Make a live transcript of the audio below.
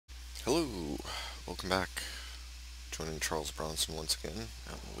Welcome back. Joining Charles Bronson once again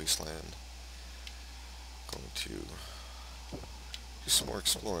out in the wasteland. Going to do some more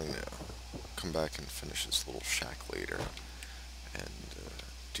exploring now. Come back and finish this little shack later. And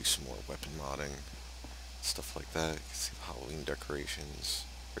do some more weapon modding. Stuff like that. You can see the Halloween decorations.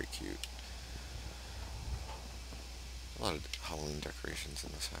 Very cute. A lot of Halloween decorations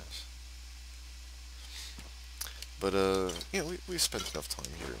in this house. But, we spent enough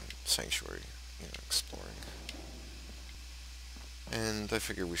time here in Sanctuary, exploring. And I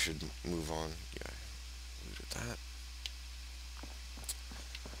figure we should move on. Yeah, looted that.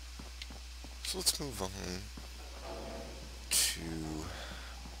 So let's move on to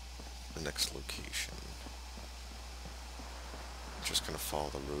the next location. I'm just gonna follow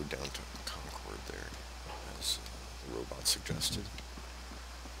the road down to Concord there, as the robot suggested.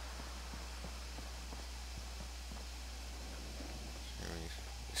 Here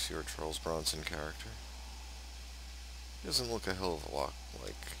we see our Charles Bronson character. He doesn't look a hell of a lot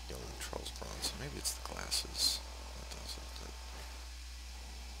like young Charles Bronson. Maybe it's the glasses that does it.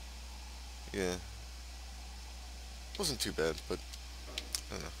 But yeah. Wasn't too bad, but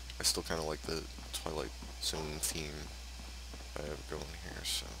I don't know. I still kind of like the Twilight Zone theme I have going here,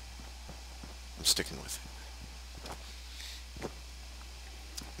 so I'm sticking with it.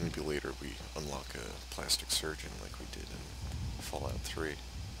 Maybe later we unlock a plastic surgeon like we did in Fallout 3.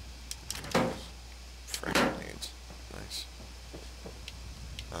 Frag grenades. Nice.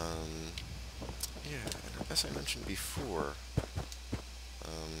 Yeah, and as I mentioned before,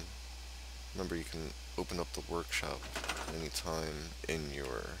 remember you can open up the workshop anytime in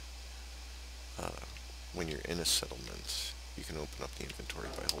your, when you're in a settlement, you can open up the inventory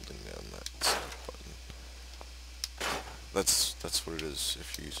by holding down that select button. That's what it is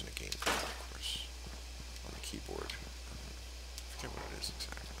if you're using a gamepad, of course, on the keyboard. I forget what it is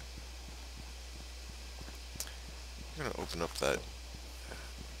exactly. I'm gonna open up that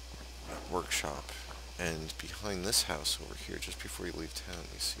workshop, and behind this house over here, just before you leave town,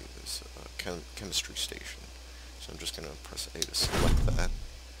 you see this chemistry station. So I'm just gonna press A to select that,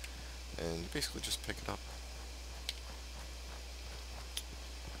 and basically just pick it up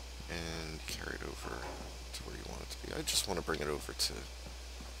and carry it over to where you want it to be. I just want to bring it over to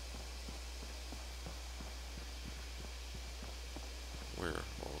where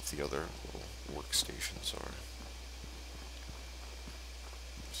all of the other little workstations are.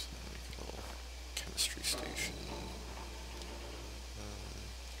 So make a little chemistry station.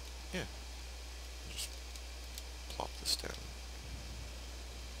 Yeah, just plop this down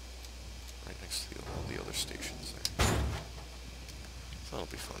right next to all the other stations there. So that'll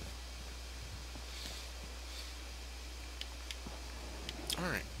be fun.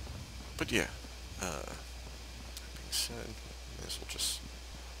 Alright, but yeah, that being said, may as well just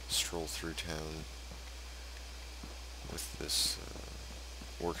stroll through town with this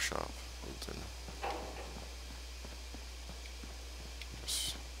workshop open.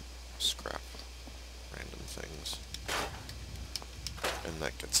 Just scrap random things. And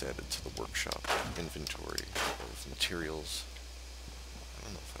that gets added to the workshop inventory of materials. I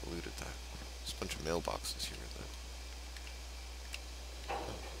don't know if I looted that. There's a bunch of mailboxes here that...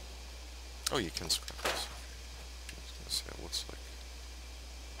 Oh, you can scrap this. I was gonna say it looks like...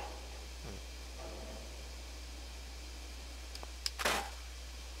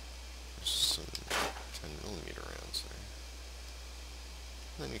 There's some 10mm rounds there.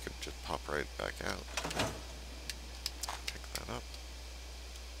 And then you could just pop right back out. Pick that up.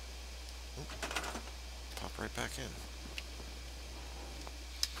 Oop. Pop right back in.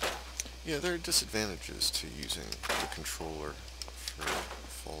 Yeah, there are disadvantages to using the controller for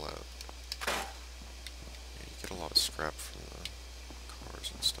Fallout. Yeah, you get a lot of scrap from the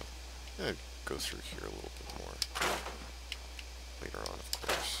cars and stuff. Yeah, go through here a little bit more. Later on, of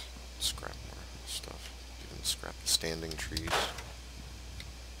course. Scrap more stuff. Even scrap the standing trees.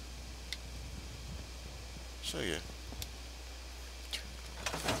 So yeah.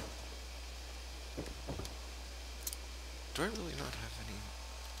 Do I really not have any...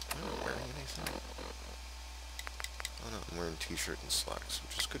 Am I not wearing anything? Oh no, I'm wearing t-shirt and slacks,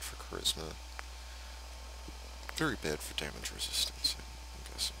 which is good for charisma. Very bad for damage resistance, I'm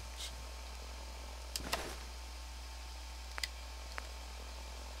guessing. So.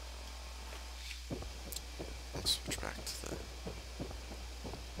 Let's switch back to the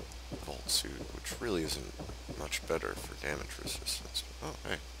vault suit, which really isn't much better for damage resistance. Oh,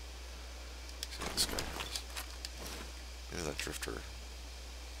 hey. See what this guy has. Maybe that drifter...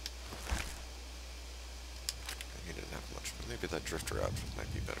 He didn't have much, but maybe that drifter outfit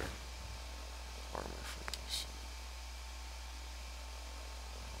might be better armor for me. So.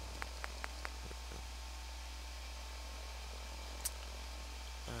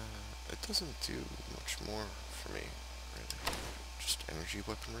 doesn't do much more for me, really. Just energy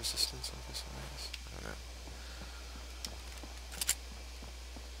weapon resistance, I guess it is. I don't know.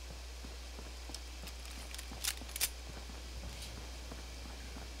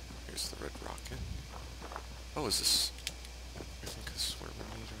 Here's the red rocket. Oh, is this... I think this is where we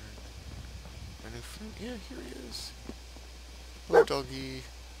meet our new friend. Yeah, here he is. Hello, doggy.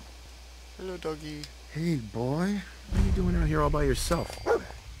 Hello, doggy. Hey, boy. What are you doing out here all by yourself?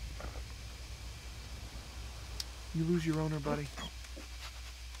 You lose your owner, buddy?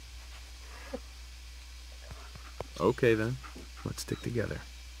 Okay, then. Let's stick together.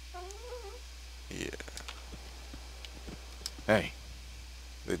 Yeah. Hey.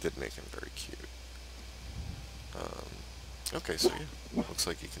 They did make him very cute. Okay, so yeah. Looks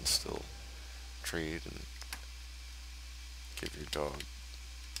like you can still trade and give your dog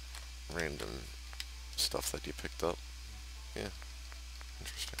random stuff that you picked up. Yeah.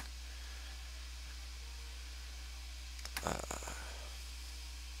 Interesting.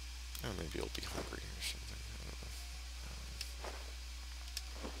 Oh, maybe you'll be hungry or something. I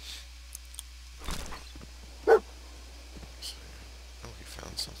don't know. So, oh, he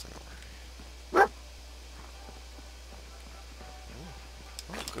found something already.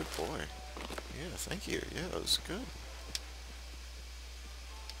 Oh, good boy. Yeah, thank you. Yeah, that was good.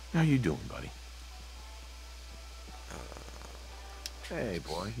 How you doing, buddy? Hey,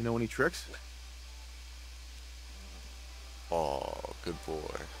 boy. You know any tricks? Oh, good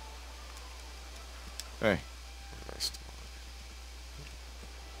boy. Hey. Nice dog.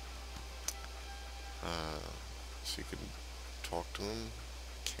 So you can talk to him,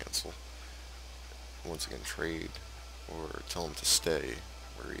 cancel, once again trade, or tell him to stay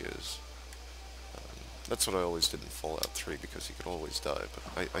where he is. That's what I always did in Fallout 3 because he could always die, but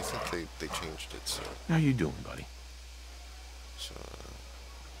I think they changed it, so... How you doing, buddy? So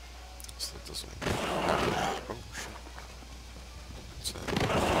that doesn't... Oh, shit. What's that?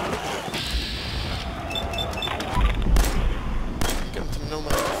 Get him to know my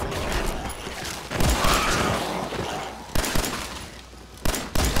friend.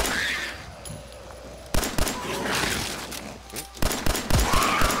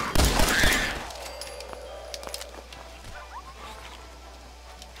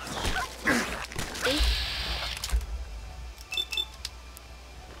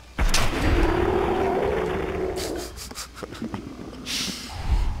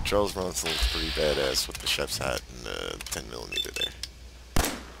 Charles Bronson looks pretty badass with the chef's hat and 10mm there.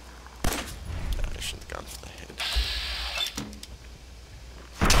 I shouldn't have gone for the head.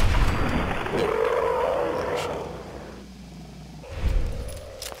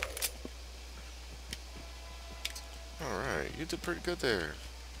 Alright, you did pretty good there.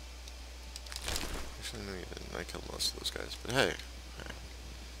 Actually, no you didn't. I killed most of those guys, but hey,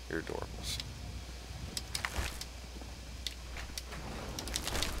 you're adorable.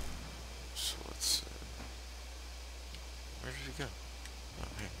 Where did he go? Oh,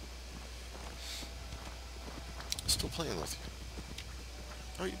 hey. Still playing with you.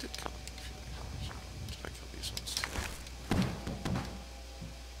 Oh, you did kill him. Did I kill these ones too?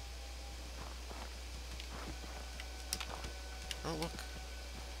 Oh, look.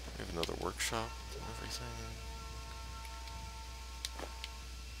 We have another workshop and everything.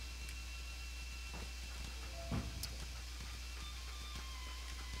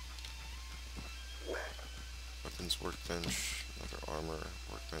 Weapons workbench, another armor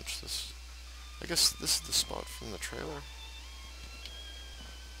workbench. I guess this is the spot from the trailer.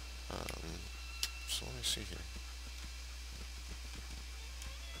 So let me see here.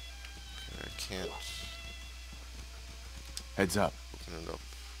 Okay, I can't Heads up. open it up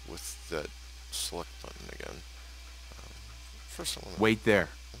with that select button again. First I want to... Wait there.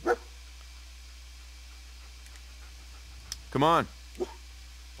 Come on. Okay.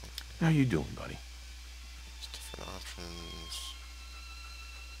 How you doing, buddy? Different options.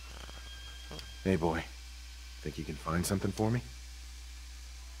 Oh. Hey, boy. Think you can find something for me?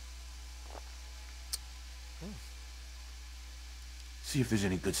 Oh. See if there's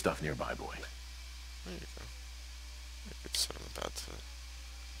any good stuff nearby, boy. There you go. I could say I'm about to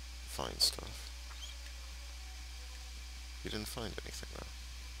find stuff. You didn't find anything, though.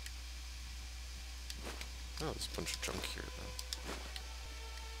 Oh, there's a bunch of junk here, though.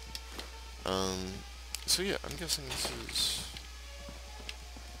 So yeah, I'm guessing this is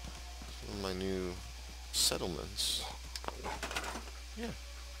one of my new settlements. Yeah,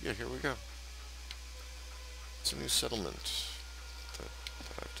 here we go. It's a new settlement that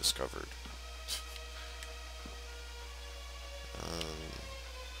I've discovered.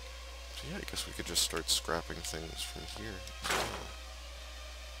 So yeah, I guess we could just start scrapping things from here.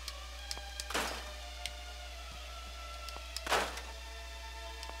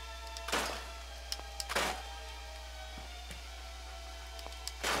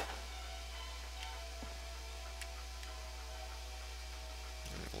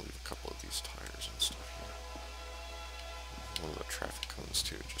 ones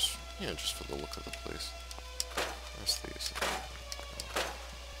too, just, yeah, just for the look of the place. There's these.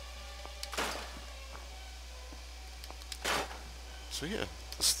 So yeah,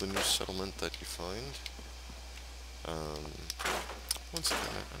 this is the new settlement that you find. Once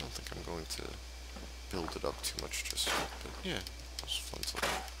again, I don't think I'm going to build it up too much just yet, but yeah, it was fun to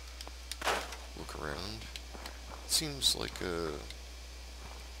look around. It seems like a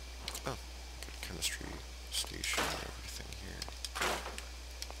good chemistry station and everything here.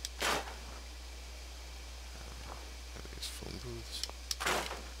 These phone booths.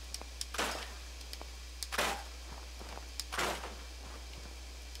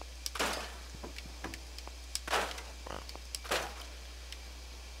 Wow.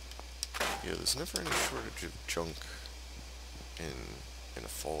 Yeah, there's never any shortage of junk in a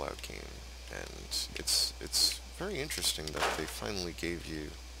Fallout game, and it's very interesting that they finally gave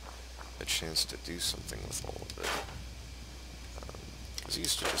you a chance to do something with all of it. Because it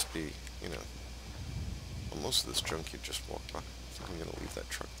used to just be, you know, well, most of this junk you just walk by. I think I'm gonna leave that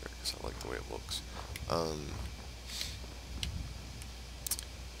truck there because I like the way it looks.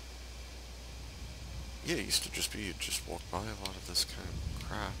 Yeah, it used to just be, you'd just walk by a lot of this kind of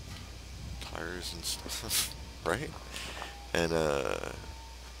crap, tires and stuff, right? And the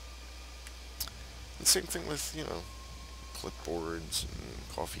same thing with, you know, clipboards and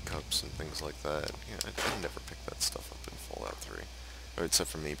coffee cups and things like that. Yeah, I'd never picked that stuff up in Fallout 3. Or except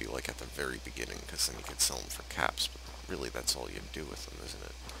for maybe like at the very beginning, because then you could sell them for caps, but really that's all you'd do with them, isn't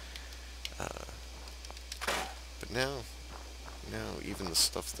it? But now, even the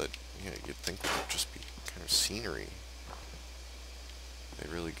stuff that, you know, you'd think would just be kind of scenery, they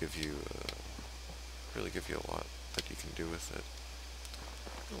really give you a lot that you can do with it.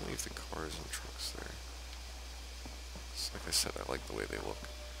 I'll leave the cars and trucks there. So like I said, I like the way they look.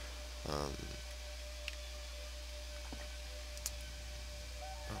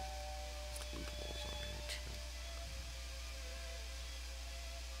 Lootables on here too.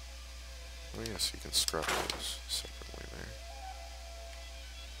 Oh yes, you can scrap those separately there.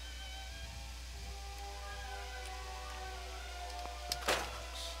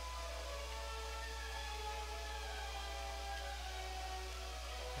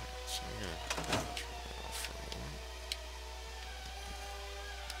 So yeah, turn that off for a moment.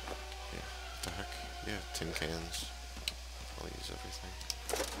 Yeah, what the heck? Yeah, tin cans. I'll use everything.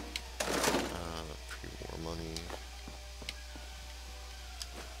 Pre-war money.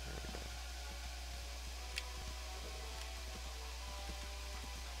 There we go.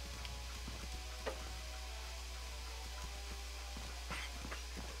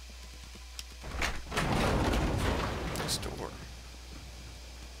 Nice door.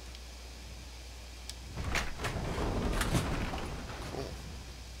 Cool.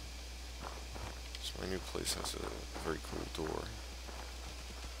 So my new place has a very cool door.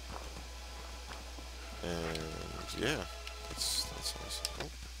 And yeah, that's awesome. Oh, I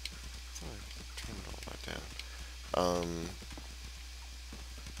thought I turned all that down.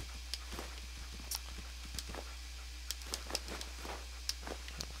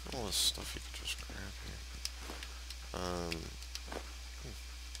 All this stuff you can just grab here.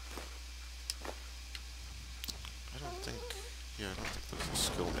 I don't think those are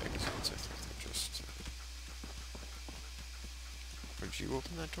skill magazines. I think they're just. Did you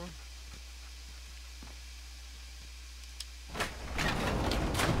open that door?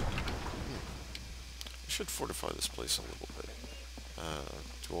 I should fortify this place a little bit.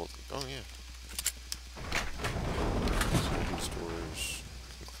 Oh yeah. So all these doors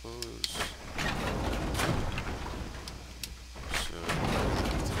can close. So I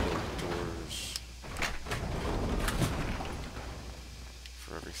have to build doors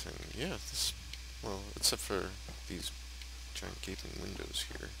for everything. Yeah, well, except for these giant gaping windows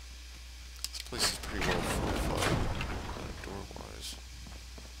here. This place is pretty well fortified, door-wise.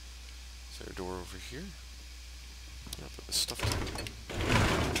 Is there a door over here? Yeah, but there's stuff to do.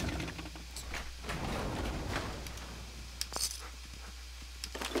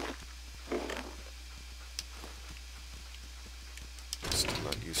 I'm still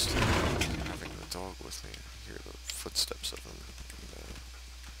not used to having the dog with me. I hear the footsteps of him. And,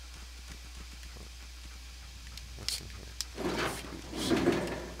 what's in here? Fuse.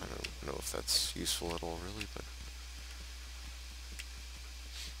 I don't know if that's useful at all, really, but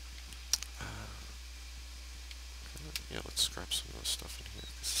yeah, let's scrap some of this stuff in here.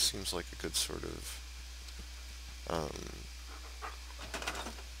 This seems like a good sort of,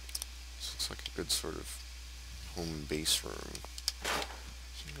 this looks like a good sort of home base room.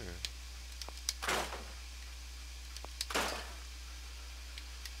 So, yeah.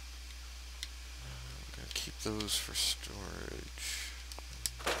 I'm gonna keep those for storage.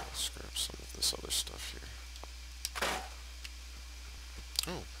 grab some of this other stuff here.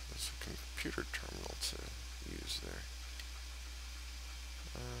 Oh, there's a computer terminal to use there.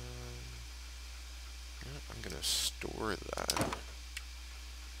 Yeah, I'm gonna store that.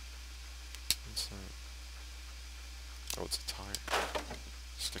 What's that? Oh, it's a tire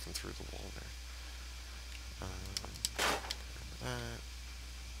sticking through the wall there. That.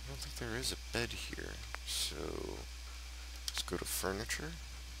 I don't think there is a bed here, so let's go to furniture,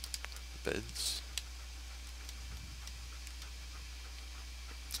 beds,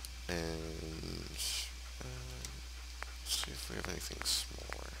 and let's see if we have anything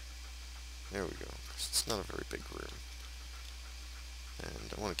smaller. There we go. It's not a very big room,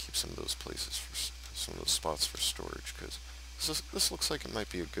 and I want to keep some of those places for some of those spots for storage, because this looks like it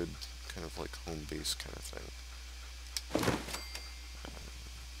might be a good kind of like home base kind of thing.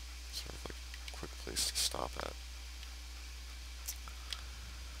 Sort of like a quick place to stop at.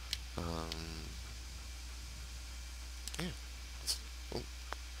 Yeah. Oh,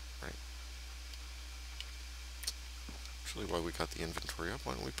 right. Actually, while we got the inventory up,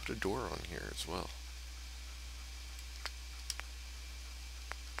 why don't we put a door on here as well?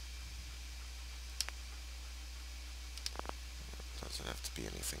 Doesn't have to be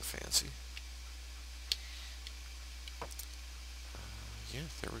anything fancy. Yeah,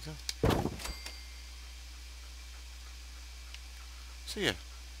 there we go. So yeah,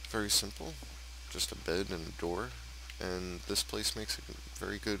 very simple. Just a bed and a door, and this place makes a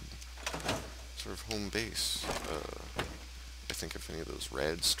very good sort of home base. I think if any of those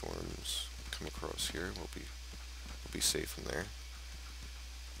rad storms come across here, we'll be safe in there.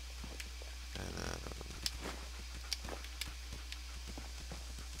 And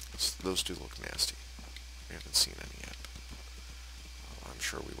those do look nasty. We haven't seen any yet. I'm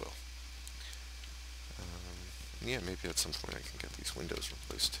sure we will. Yeah, maybe at some point I can get these windows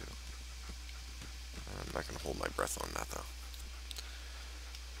replaced too. I'm not going to hold my breath on that though.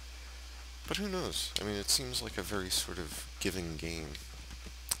 But who knows? I mean, it seems like a very sort of giving game.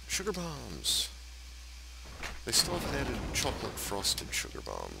 Sugar bombs! They still haven't added chocolate frosted sugar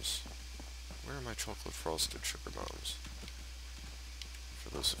bombs. Where are my chocolate frosted sugar bombs? For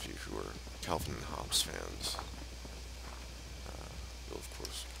those of you who are Calvin and Hobbes fans, you'll of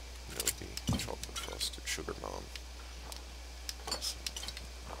course know the chocolate frosted sugar bomb. It's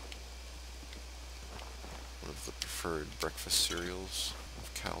one of the preferred breakfast cereals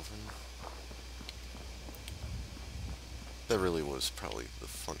of Calvin. That really was probably the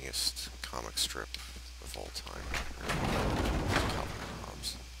funniest comic strip of all time. Calvin and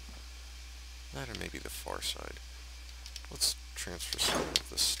Hobbes. That or maybe The Far Side. Let's transfer some of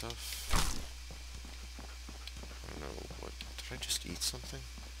this stuff. I don't know, what, did I just eat something?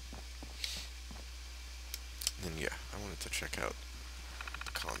 And yeah, I wanted to check out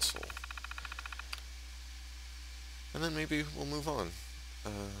the console. And then maybe we'll move on.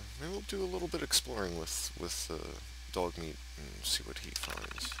 Maybe we'll do a little bit exploring with dog meat and see what he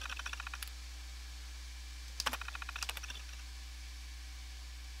finds.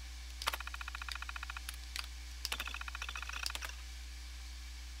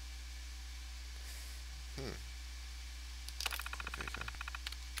 Corvega.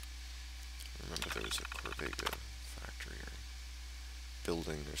 Remember there was a Corvega factory or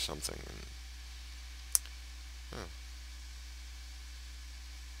building or something, and oh.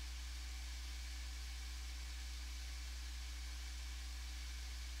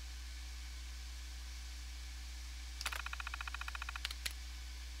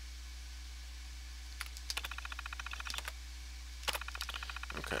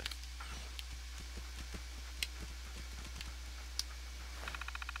 Okay.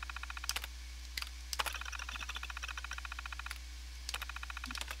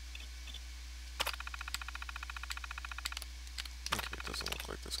 Okay, it doesn't look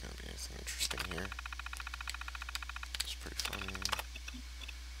like there's going to be anything interesting here. It's pretty funny.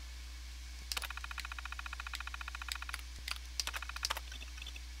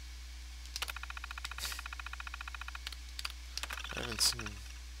 I haven't seen...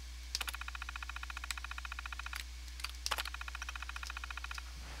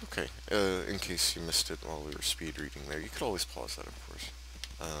 Okay, in case you missed it while we were speed reading there, you could always pause that, of course.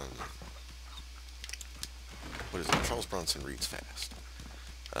 What is it? Charles Bronson reads fast.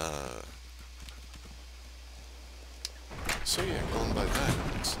 So yeah, going by that,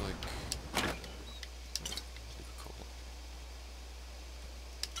 it looks like...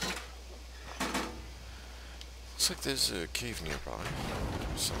 Looks like there's a cave nearby,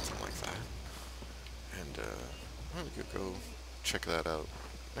 or something like that. And, well, we could go check that out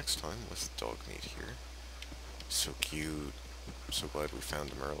next time with dog meat here. So cute. I'm so glad we found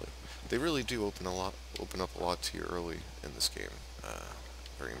them early. They really do open up a lot to you early in this game.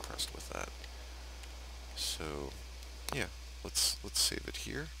 Very impressed with that. So, yeah, let's save it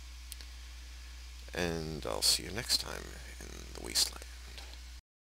here, and I'll see you next time in the Wasteland.